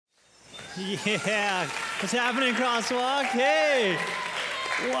Yeah, what's happening, Crosswalk? Hey,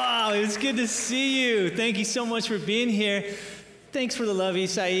 wow, it's good to see you. Thank you so much for being here. Thanks for the love,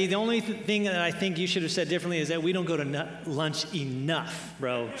 Isai. The only thing that I think you should have said differently is that we don't go to lunch enough,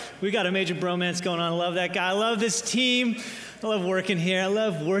 bro. We got a major bromance going on. I love that guy. I love this team. I love working here. I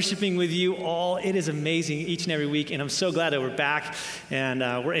love worshiping with you all. It is amazing each and every week, and I'm so glad that we're back and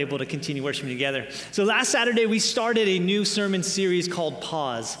we're able to continue worshiping together. So last Saturday, we started a new sermon series called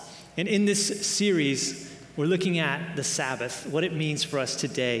Pause. And in this series, we're looking at the Sabbath, what it means for us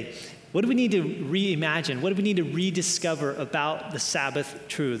today. What do we need to reimagine? What do we need to rediscover about the Sabbath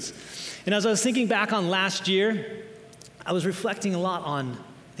truths? And as I was thinking back on last year, I was reflecting a lot on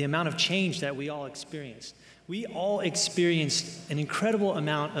the amount of change that we all experienced. We all experienced an incredible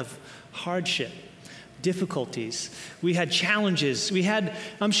amount of hardship, difficulties. We had challenges.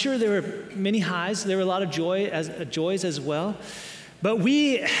 I'm sure there were many highs. There were a lot of joys as well. But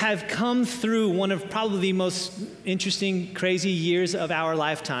we have come through one of probably the most interesting, crazy years of our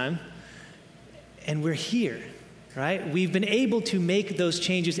lifetime, and we're here, right? We've been able to make those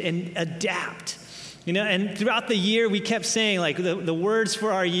changes and adapt. You know, and throughout the year, we kept saying, like, the words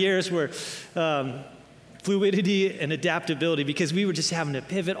for our years were fluidity and adaptability, because we were just having to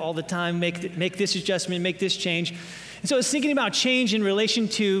pivot all the time, make this adjustment, make this change. And so I was thinking about change in relation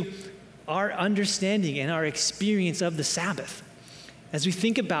to our understanding and our experience of the Sabbath. As we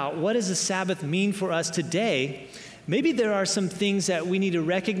think about what does the Sabbath mean for us today, maybe there are some things that we need to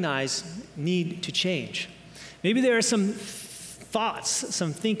recognize need to change. Maybe there are some thoughts,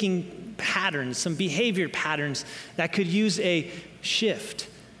 some thinking patterns, some behavior patterns that could use a shift.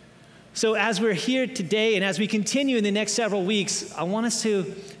 So as we're here today and as we continue in the next several weeks, I want us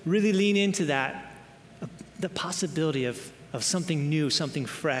to really lean into that, the possibility of something new, something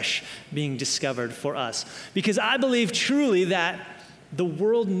fresh being discovered for us. Because I believe truly that the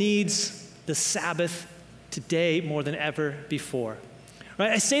world needs the Sabbath today more than ever before.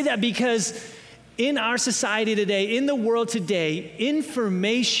 Right? I say that because in our society today, in the world today,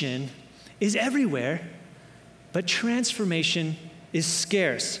 information is everywhere, but transformation is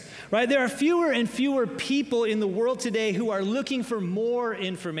scarce. Right? There are fewer and fewer people in the world today who are looking for more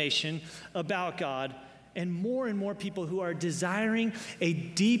information about God, and more people who are desiring a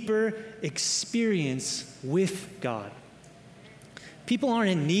deeper experience with God. People aren't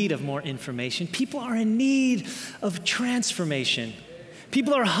in need of more information. People are in need of transformation.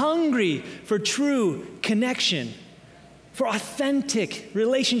 People are hungry for true connection, for authentic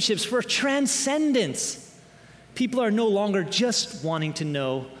relationships, for transcendence. People are no longer just wanting to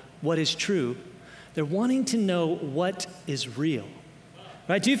know what is true. They're wanting to know what is real.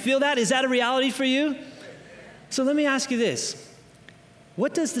 Right? Do you feel that? Is that a reality for you? So let me ask you this.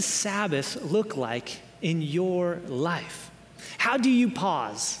 What does the Sabbath look like in your life? How do you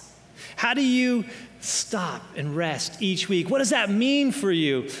pause? How do you stop and rest each week? What does that mean for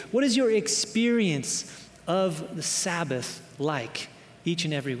you? What is your experience of the Sabbath like each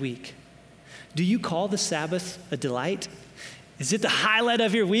and every week? Do you call the Sabbath a delight? Is it the highlight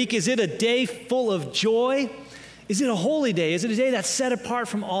of your week? Is it a day full of joy? Is it a holy day? Is it a day that's set apart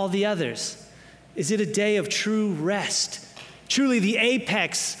from all the others? Is it a day of true rest? Truly the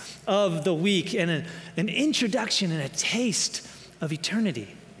apex of the week and an introduction and a taste of eternity.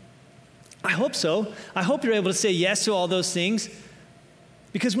 I hope so. I hope you're able to say yes to all those things,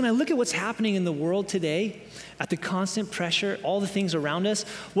 because when I look at what's happening in the world today, at the constant pressure, all the things around us,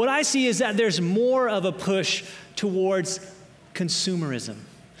 what I see is that there's more of a push towards consumerism,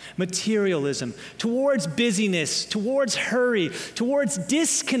 materialism, towards busyness, towards hurry, towards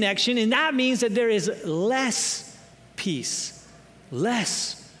disconnection, and that means that there is less peace,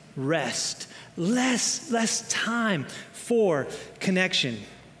 less rest, less time for connection,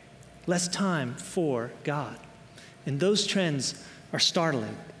 less time for God. And those trends are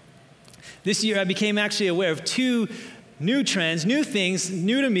startling. This year I became actually aware of two new trends, new things,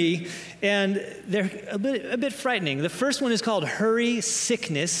 new to me, and they're a bit frightening. The first one is called hurry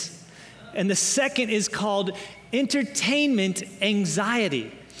sickness, and the second is called entertainment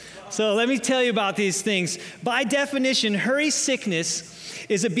anxiety. So let me tell you about these things. By definition, hurry sickness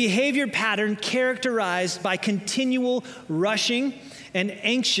is a behavior pattern characterized by continual rushing and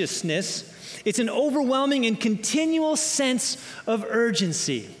anxiousness. It's an overwhelming and continual sense of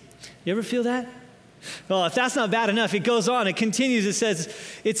urgency. You ever feel that? Well, if that's not bad enough, it goes on. It continues. It says,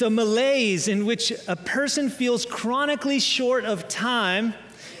 it's a malaise in which a person feels chronically short of time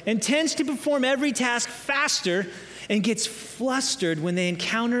and tends to perform every task faster and gets flustered when they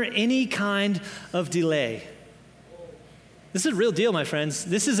encounter any kind of delay. This is a real deal, my friends.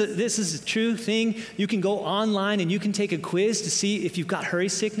 This is a true thing. You can go online and you can take a quiz to see if you've got hurry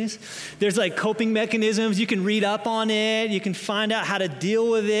sickness. There's like coping mechanisms. You can read up on it. You can find out how to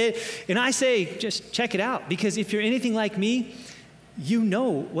deal with it. And I say, just check it out, because if you're anything like me, you know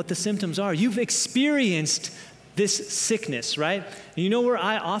what the symptoms are. You've experienced this sickness, right? And you know where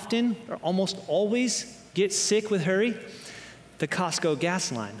I often or almost always get sick with hurry? The Costco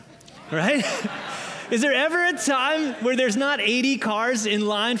gas line, right? Is there ever a time where there's not 80 cars in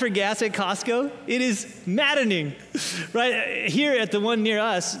line for gas at Costco? It is maddening, right? Here at the one near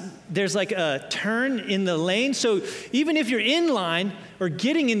us, there's like a turn in the lane. So even if you're in line or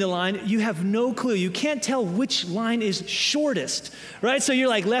getting into line, you have no clue. You can't tell which line is shortest, right? So you're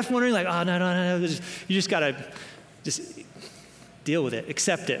like left wondering like, oh, no. You just got to just deal with it,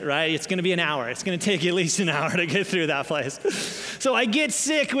 accept it, right? It's going to be an hour. It's going to take you at least an hour to get through that place. So I get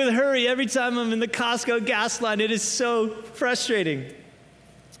sick with hurry every time I'm in the Costco gas line. It is so frustrating.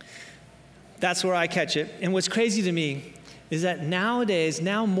 That's where I catch it. And what's crazy to me is that nowadays,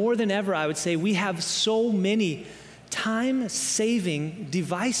 now more than ever, I would say, we have so many time-saving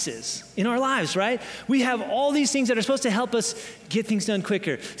devices in our lives, right? We have all these things that are supposed to help us get things done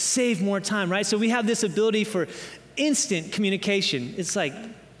quicker, save more time, right? So we have this ability for instant communication. It's like,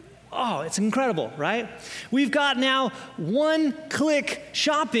 oh, it's incredible, right? We've got now one-click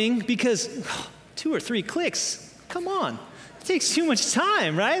shopping because 2 or 3 clicks, come on. It takes too much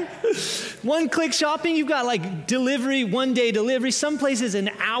time, right? One-click shopping, you've got like delivery, one-day delivery, some places an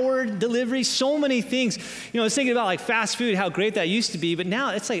hour delivery, so many things. You know, I was thinking about like fast food, how great that used to be, but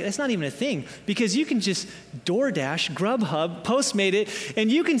now it's like, it's not even a thing because you can just DoorDash, Grubhub, Postmate it, and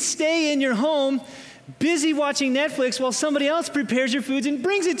you can stay in your home busy watching Netflix while somebody else prepares your foods and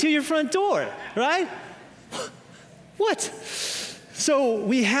brings it to your front door, right? What? So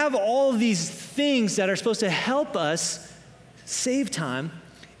we have all these things that are supposed to help us save time,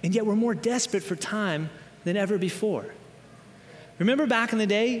 and yet we're more desperate for time than ever before. Remember back in the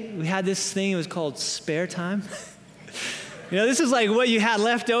day, we had this thing, it was called spare time? You know, this is like what you had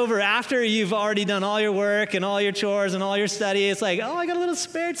left over after you've already done all your work and all your chores and all your study. It's like, oh, I got a little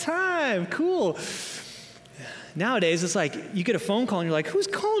spare time, cool. Nowadays, it's like you get a phone call and you're like, who's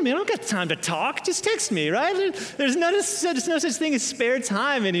calling me? I don't got time to talk. Just text me, right? There's no such thing as spare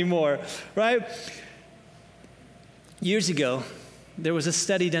time anymore, right? Years ago, there was a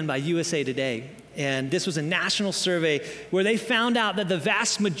study done by USA Today, and this was a national survey where they found out that the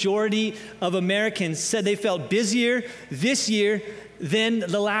vast majority of Americans said they felt busier this year than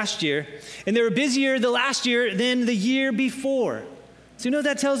the last year, and they were busier the last year than the year before. So you know what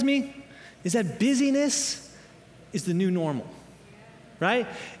that tells me? Is that busyness is the new normal, right?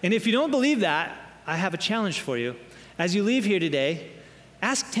 And if you don't believe that, I have a challenge for you. As you leave here today,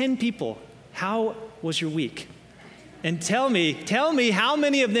 ask 10 people, how was your week? And tell me how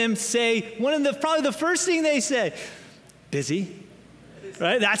many of them say, probably the first thing they say, busy,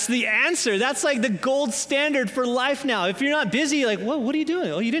 right? That's the answer. That's like the gold standard for life now. If you're not busy, like, what are you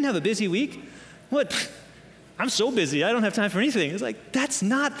doing? Oh, you didn't have a busy week? What? I'm so busy, I don't have time for anything. It's like, that's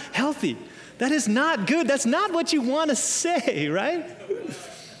not healthy. That is not good. That's not what you want to say, right?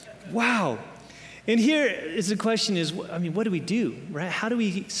 Wow. And here is the question is, what do we do, right? How do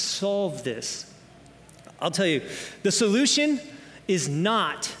we solve this? I'll tell you, the solution is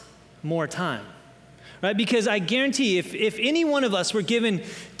not more time, right? Because I guarantee if any one of us were given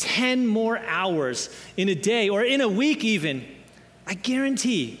 10 more hours in a day or in a week even, I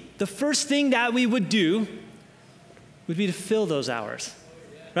guarantee the first thing that we would do would be to fill those hours.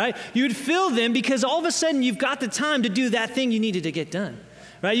 Right? You would fill them because all of a sudden you've got the time to do that thing you needed to get done.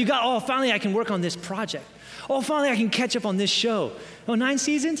 Right? You got, finally I can work on this project. Oh, finally I can catch up on this show. Oh, 9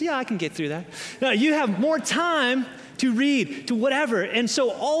 seasons? Yeah, I can get through that. Now, you have more time to read, to whatever. And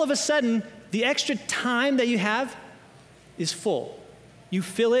so all of a sudden, the extra time that you have is full. You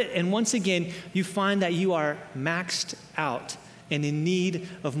fill it, and once again, you find that you are maxed out and in need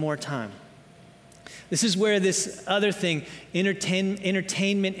of more time. This is where this other thing,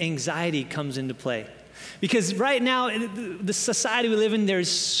 entertainment anxiety, comes into play. Because right now, in the society we live in,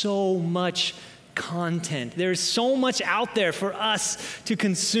 there's so much content. There's so much out there for us to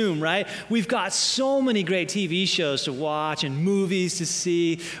consume, right? We've got so many great TV shows to watch and movies to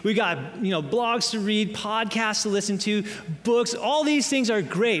see. We got, blogs to read, podcasts to listen to, books. All these things are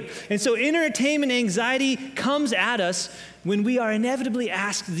great. And so entertainment anxiety comes at us when we are inevitably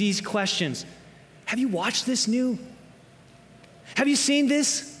asked these questions. Have you watched this new? Have you seen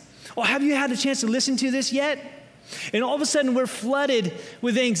this? Or have you had a chance to listen to this yet? And all of a sudden we're flooded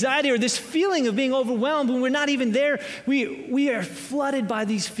with anxiety or this feeling of being overwhelmed when we're not even there. We are flooded by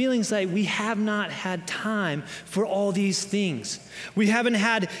these feelings like we have not had time for all these things. We haven't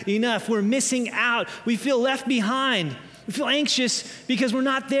had enough. We're missing out. We feel left behind. We feel anxious because we're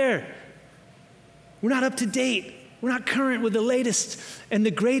not there. We're not up to date. We're not current with the latest and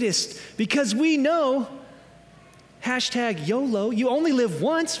the greatest because we know hashtag YOLO, you only live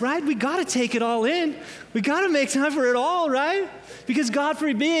once, right? We got to take it all in. We got to make time for it all, right? Because God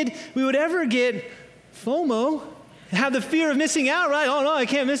forbid we would ever get FOMO, have the fear of missing out, right? Oh no, I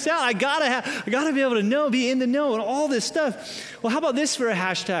can't miss out. I gotta be able to know, be in the know, and all this stuff. Well, how about this for a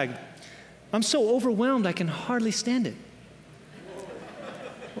hashtag? I'm so overwhelmed I can hardly stand it.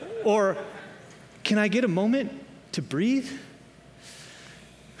 Or can I get a moment to breathe?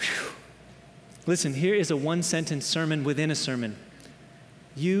 Whew. Listen, here is a one-sentence sermon within a sermon.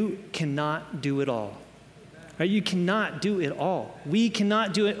 You cannot do it all. Right? You cannot do it all. We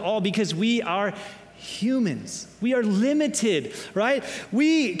cannot do it all because we are humans. We are limited, right?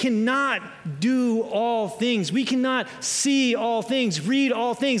 We cannot do all things. We cannot see all things, read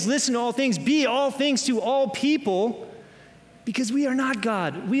all things, listen to all things, be all things to all people because we are not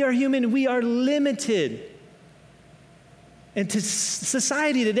God. We are human. We are limited. And to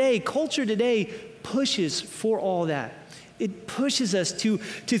society today, culture today pushes for all that. It pushes us to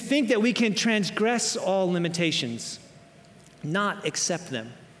think that we can transgress all limitations, not accept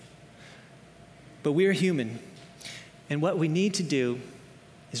them. But we're human. And what we need to do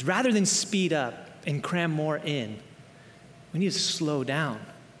is rather than speed up and cram more in, we need to slow down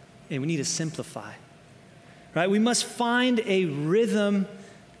and we need to simplify. Right? We must find a rhythm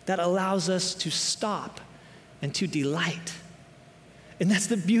that allows us to stop and to delight. And that's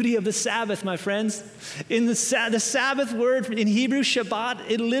the beauty of the Sabbath, my friends. In the Sabbath word in Hebrew, Shabbat,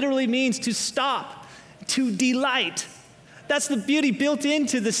 it literally means to stop, to delight. That's the beauty built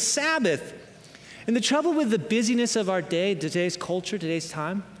into the Sabbath. And the trouble with the busyness of our day, today's culture, today's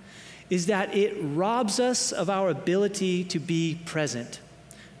time, is that it robs us of our ability to be present.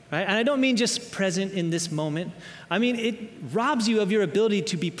 Right? And I don't mean just present in this moment. I mean, it robs you of your ability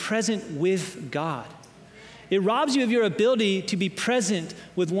to be present with God. It robs you of your ability to be present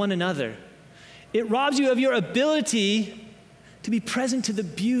with one another. It robs you of your ability to be present to the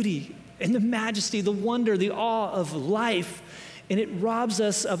beauty and the majesty, the wonder, the awe of life. And it robs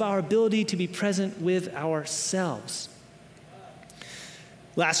us of our ability to be present with ourselves.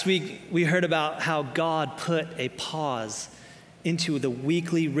 Last week, we heard about how God put a pause into the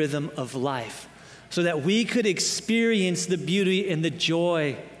weekly rhythm of life so that we could experience the beauty and the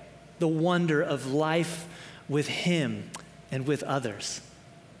joy, the wonder of life with Him and with others.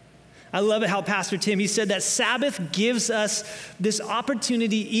 I love it how Pastor Tim, he said that Sabbath gives us this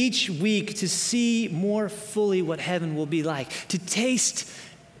opportunity each week to see more fully what heaven will be like, to taste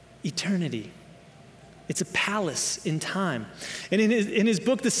eternity. It's a palace in time. And in his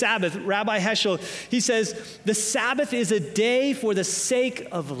book, The Sabbath, Rabbi Heschel, he says, the Sabbath is a day for the sake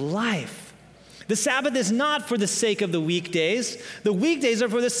of life. The Sabbath is not for the sake of the weekdays. The weekdays are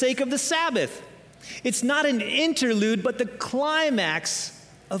for the sake of the Sabbath. It's not an interlude, but the climax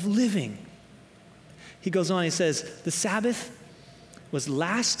of living. He goes on, he says, the Sabbath was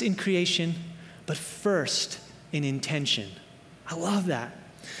last in creation, but first in intention. I love that.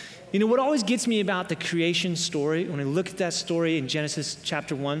 You know, what always gets me about the creation story, when I look at that story in Genesis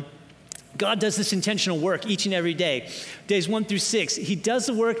chapter 1, God does this intentional work each and every day. Days 1 through 6, he does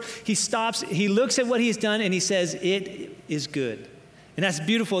the work, he stops, he looks at what he's done, and he says, it is good. And that's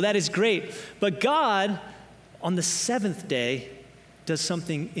beautiful, that is great. But God, on the seventh day, does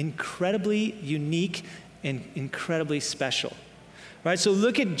something incredibly unique and incredibly special. Right? So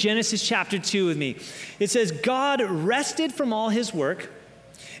look at Genesis chapter 2 with me. It says, God rested from all his work,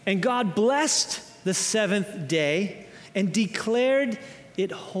 and God blessed the seventh day and declared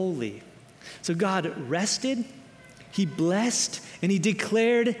it holy. So God rested, he blessed, and he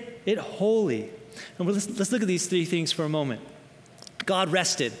declared it holy. And let's look at these three things for a moment. God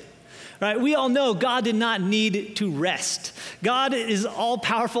rested. Right? We all know God did not need to rest. God is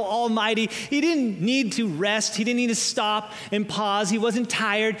all-powerful, almighty. He didn't need to rest. He didn't need to stop and pause. He wasn't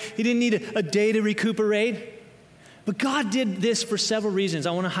tired. He didn't need a day to recuperate. But God did this for several reasons.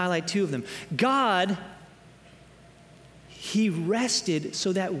 I want to highlight two of them. God, he rested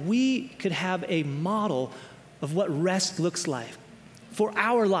so that we could have a model of what rest looks like for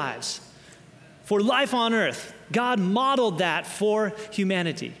our lives, for life on earth. God modeled that for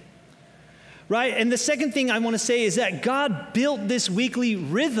humanity. Right? And the second thing I want to say is that God built this weekly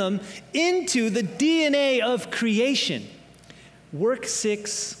rhythm into the DNA of creation. Work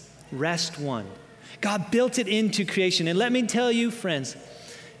 6, rest 1. God built it into creation. And let me tell you, friends,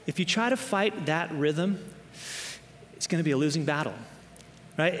 if you try to fight that rhythm, it's going to be a losing battle,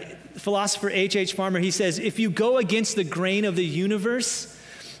 right? Philosopher H.H. Farmer, he says, if you go against the grain of the universe,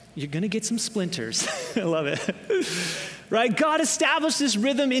 you're going to get some splinters. I love it. Right? God established this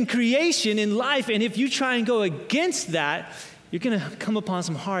rhythm in creation, in life, and if you try and go against that, you're going to come upon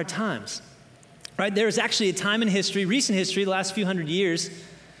some hard times. Right? There is actually a time in history, recent history, the last few hundred years,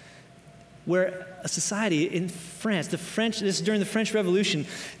 where a society in France, this is during the French Revolution,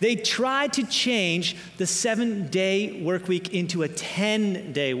 they tried to change the 7-day work week into a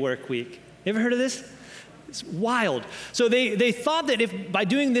 10-day work week. You ever heard of this? It's wild. So they thought that if by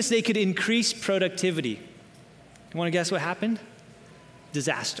doing this they could increase productivity. You want to guess what happened?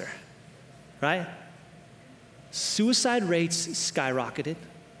 Disaster, right? Suicide rates skyrocketed,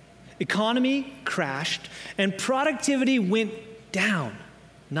 economy crashed, and productivity went down,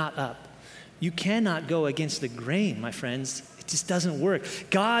 not up. You cannot go against the grain, my friends. It just doesn't work.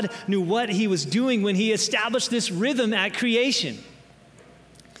 God knew what he was doing when he established this rhythm at creation.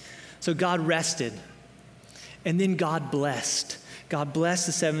 So God rested, and then God blessed. God blessed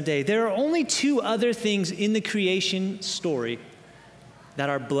the seventh day. There are only two other things in the creation story that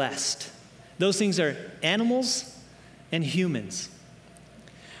are blessed. Those things are animals and humans.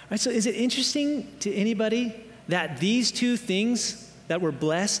 All right, so is it interesting to anybody that these two things that were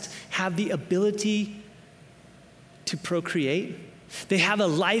blessed have the ability to procreate? They have a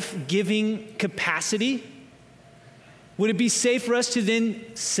life-giving capacity. Would it be safe for us to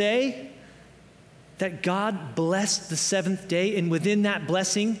then say that God blessed the seventh day, and within that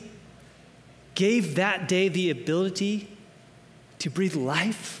blessing, gave that day the ability to breathe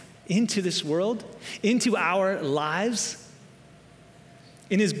life into this world, into our lives?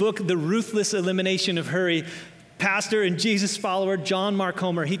 In his book, The Ruthless Elimination of Hurry, pastor and Jesus follower John Mark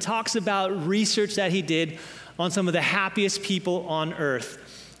Comer, he talks about research that he did on some of the happiest people on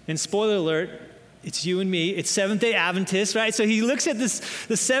earth. And spoiler alert, it's you and me. It's Seventh-day Adventists, right? So he looks at the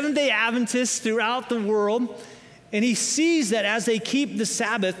Seventh-day Adventists throughout the world, and he sees that as they keep the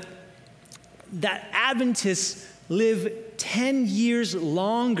Sabbath, that Adventists live 10 years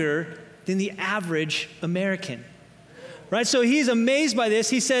longer than the average American, right? So he's amazed by this.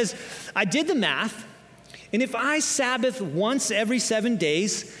 He says, I did the math, and if I Sabbath once every 7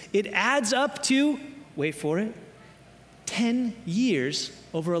 days, it adds up to, wait for it, 10 years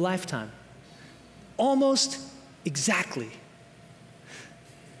over a lifetime. Almost exactly.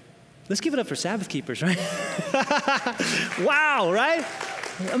 Let's give it up for Sabbath keepers, right? Wow, right?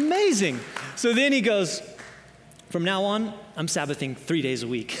 Amazing. So then he goes, from now on, I'm Sabbathing 3 days a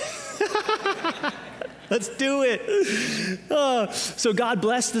week. Let's do it. So God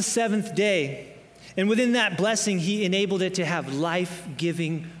blessed the seventh day. And within that blessing, he enabled it to have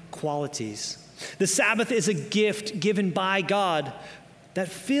life-giving qualities. The Sabbath is a gift given by God that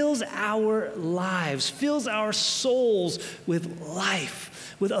fills our lives, fills our souls with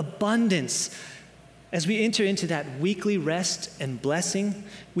life, with abundance. As we enter into that weekly rest and blessing,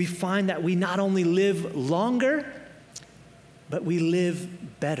 we find that we not only live longer, but we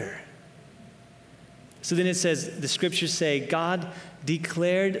live better. So then it says, the scriptures say, God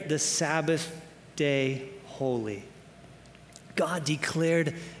declared the Sabbath day holy. God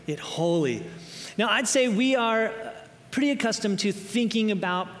declared it holy. Now, I'd say we are pretty accustomed to thinking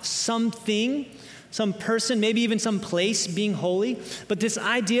about something, some person, maybe even some place being holy. But this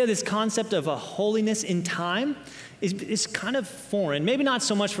idea, this concept of a holiness in time is kind of foreign. Maybe not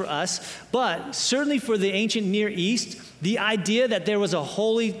so much for us, but certainly for the ancient Near East, the idea that there was a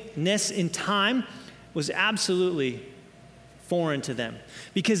holiness in time was absolutely foreign to them,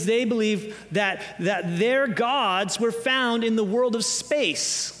 because they believed that their gods were found in the world of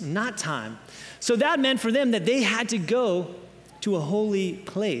space, not time. So that meant for them that they had to go to a holy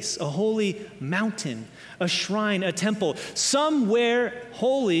place, a holy mountain, a shrine, a temple, somewhere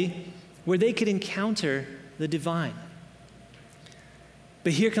holy where they could encounter the divine.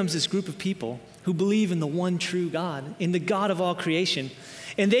 But here comes this group of people who believe in the one true God, in the God of all creation,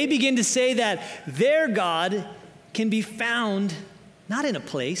 and they begin to say that their God can be found not in a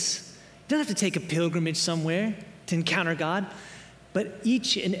place. You don't have to take a pilgrimage somewhere to encounter God. But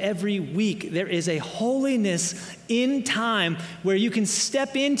each and every week, there is a holiness in time where you can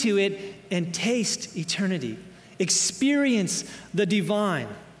step into it and taste eternity, experience the divine.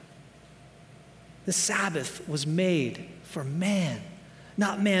 The Sabbath was made for man,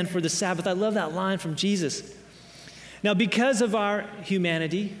 not man for the Sabbath. I love that line from Jesus. Now, because of our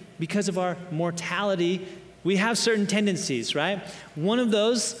humanity, because of our mortality, we have certain tendencies, right? One of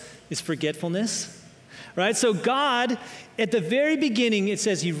those is forgetfulness. Right? So God, at the very beginning, it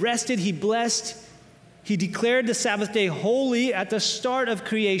says he rested, he blessed, He declared the Sabbath day holy at the start of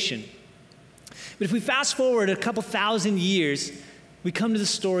creation. But if we fast forward a couple thousand years, we come to the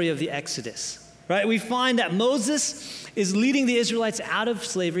story of the Exodus, right? We find that Moses is leading the Israelites out of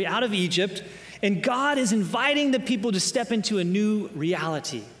slavery, out of Egypt, and God is inviting the people to step into a new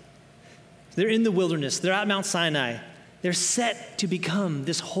reality. They're in the wilderness. They're at Mount Sinai. They're set to become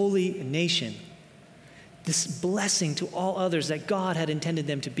this holy nation, this blessing to all others that God had intended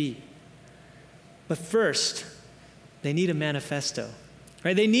them to be. But first, they need a manifesto,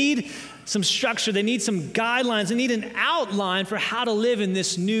 right? They need some structure. They need some guidelines. They need an outline for how to live in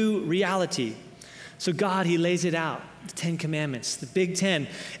this new reality. So God, he lays it out, the 10 Commandments, the Big 10.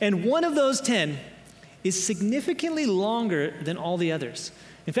 And one of those 10 is significantly longer than all the others.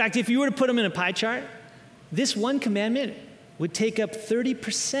 In fact, if you were to put them in a pie chart, this one commandment would take up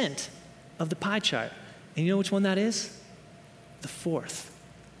 30% of the pie chart. And you know which one that is? The fourth.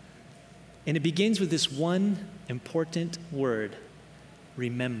 And it begins with this one important word,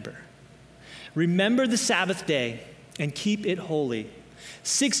 remember. Remember the Sabbath day and keep it holy.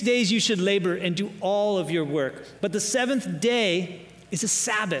 6 days you should labor and do all of your work. But the seventh day is a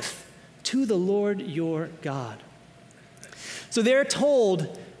Sabbath to the Lord your God. So they're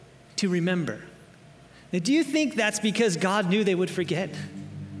told to remember. Now, do you think that's because God knew they would forget?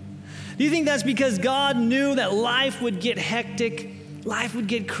 Do you think that's because God knew that life would get hectic, life would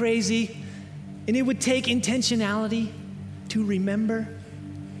get crazy, and it would take intentionality to remember,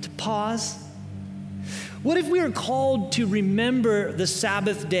 to pause? What if we were called to remember the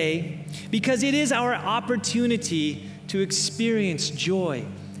Sabbath day because it is our opportunity to experience joy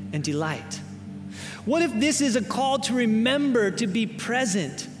and delight? What if this is a call to remember to be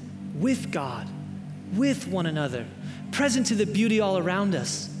present with God, with one another, present to the beauty all around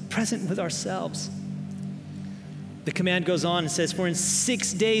us, present with ourselves? The command goes on and says, for in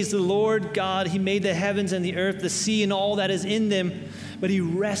 6 days the Lord God, he made the heavens and the earth, the sea and all that is in them, but he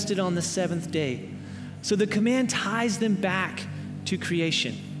rested on the seventh day. So the command ties them back to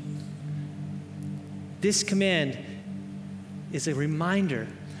creation. This command is a reminder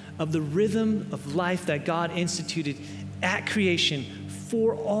of the rhythm of life that God instituted at creation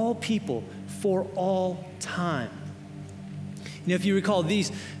for all people, for all time. You know, if you recall,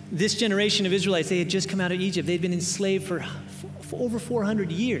 this generation of Israelites, they had just come out of Egypt. They'd been enslaved for over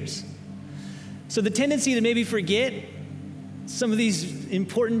 400 years. So the tendency to maybe forget some of these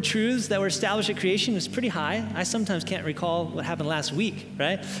important truths that were established at creation was pretty high. I sometimes can't recall what happened last week,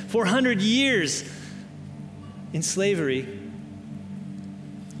 right? 400 years in slavery.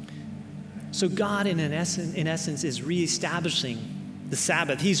 So God, in essence, is reestablishing the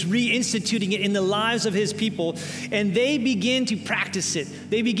Sabbath. He's reinstituting it in the lives of his people, and they begin to practice it.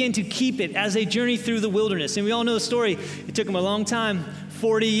 They begin to keep it as they journey through the wilderness. And we all know the story. It took them a long time,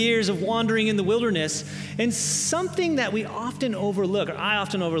 40 years of wandering in the wilderness. And something that we often overlook, or I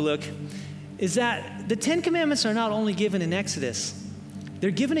often overlook, is that the 10 Commandments are not only given in Exodus,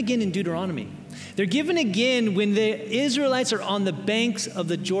 they're given again in Deuteronomy. They're given again when the Israelites are on the banks of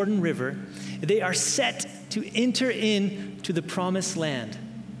the Jordan River. They are set to enter into the promised land.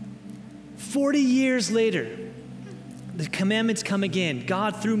 40 years later, the commandments come again.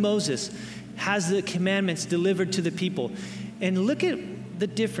 God, through Moses, has the commandments delivered to the people. And look at the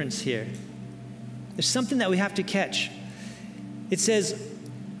difference here. There's something that we have to catch. It says,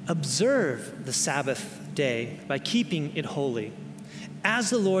 observe the Sabbath day by keeping it holy, as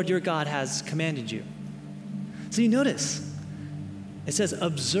the Lord your God has commanded you. So you notice, it says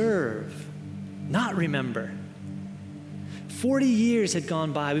observe, not remember. 40 years had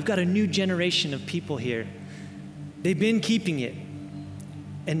gone by. We've got a new generation of people here. They've been keeping it.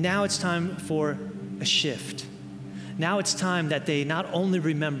 And now it's time for a shift. Now it's time that they not only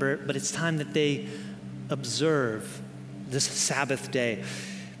remember, but it's time that they observe this Sabbath day.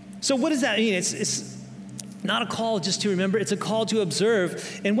 So what does that mean? It's not a call just to remember, it's a call to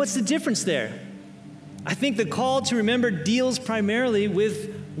observe. And what's the difference there? I think the call to remember deals primarily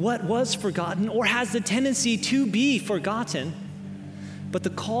with what was forgotten or has the tendency to be forgotten. But the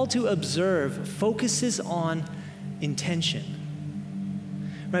call to observe focuses on intention.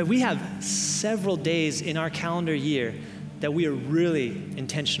 Right? We have several days in our calendar year that we are really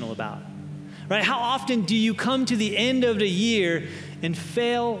intentional about. Right? How often do you come to the end of the year and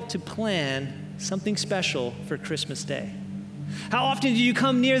fail to plan something special for Christmas Day? How often do you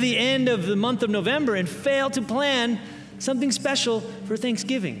come near the end of the month of November and fail to plan something special for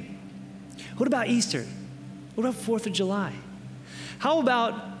Thanksgiving? What about Easter? What about 4th of July? How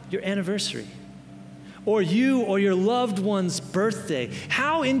about your anniversary? Or you or your loved one's birthday?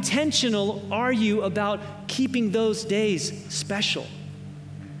 How intentional are you about keeping those days special?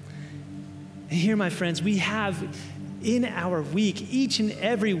 And here, my friends, we have in our week, each and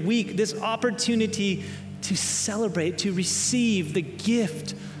every week, this opportunity to celebrate, to receive the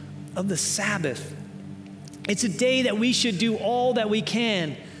gift of the Sabbath. It's a day that we should do all that we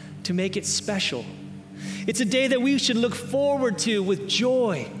can to make it special. It's a day that we should look forward to with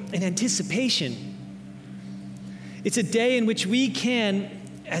joy and anticipation. It's a day in which we can,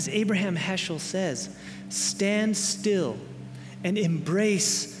 as Abraham Heschel says, stand still and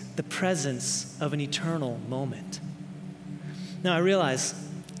embrace the presence of an eternal moment. Now, I realize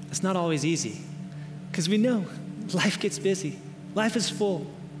it's not always easy, because we know life gets busy. Life is full.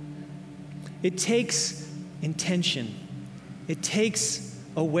 It takes intention. It takes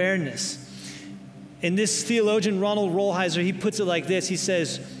awareness. And this theologian, Ronald Rolheiser, he puts it like this. He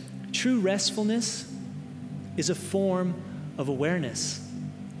says, true restfulness is a form of awareness.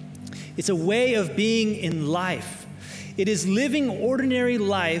 It's a way of being in life. It is living ordinary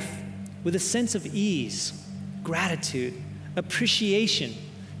life with a sense of ease, gratitude, appreciation,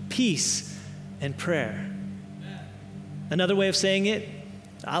 peace, and prayer. Another way of saying it,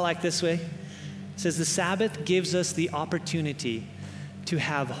 I like this way. It says the Sabbath gives us the opportunity to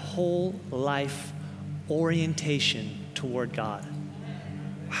have whole life orientation toward God.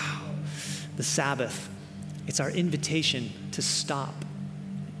 Wow. The Sabbath, it's our invitation to stop,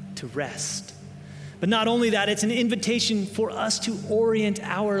 to rest. But not only that, it's an invitation for us to orient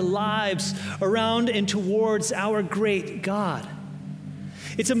our lives around and towards our great God.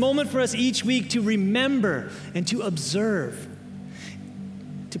 It's a moment for us each week to remember and to observe,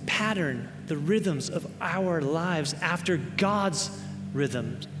 to pattern the rhythms of our lives after God's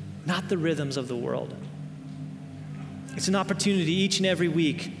rhythms, not the rhythms of the world. It's an opportunity each and every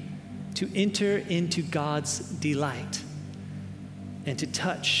week to enter into God's delight and to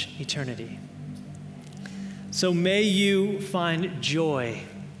touch eternity. So may you find joy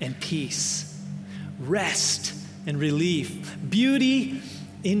and peace, rest and relief, beauty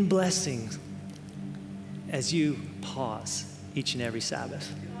in blessings as you pause each and every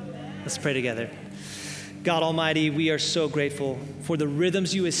Sabbath. Let's pray together. God Almighty, we are so grateful for the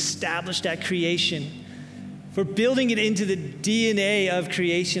rhythms you established at creation, for building it into the DNA of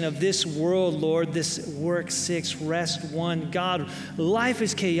creation of this world, Lord, this work 6, rest 1. God, life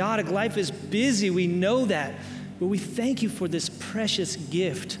is chaotic, life is busy, we know that, but we thank you for this precious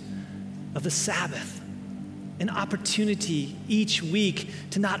gift of the Sabbath, an opportunity each week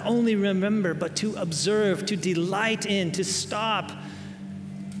to not only remember, but to observe, to delight in, to stop,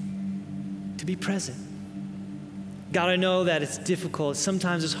 to be present. God, I know that it's difficult.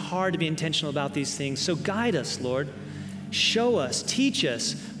 Sometimes it's hard to be intentional about these things. So guide us, Lord. Show us, teach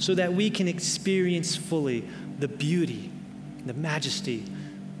us, so that we can experience fully the beauty, the majesty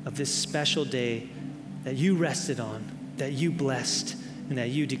of this special day that you rested on, that you blessed, and that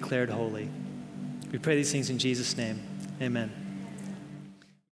you declared holy. We pray these things in Jesus' name. Amen.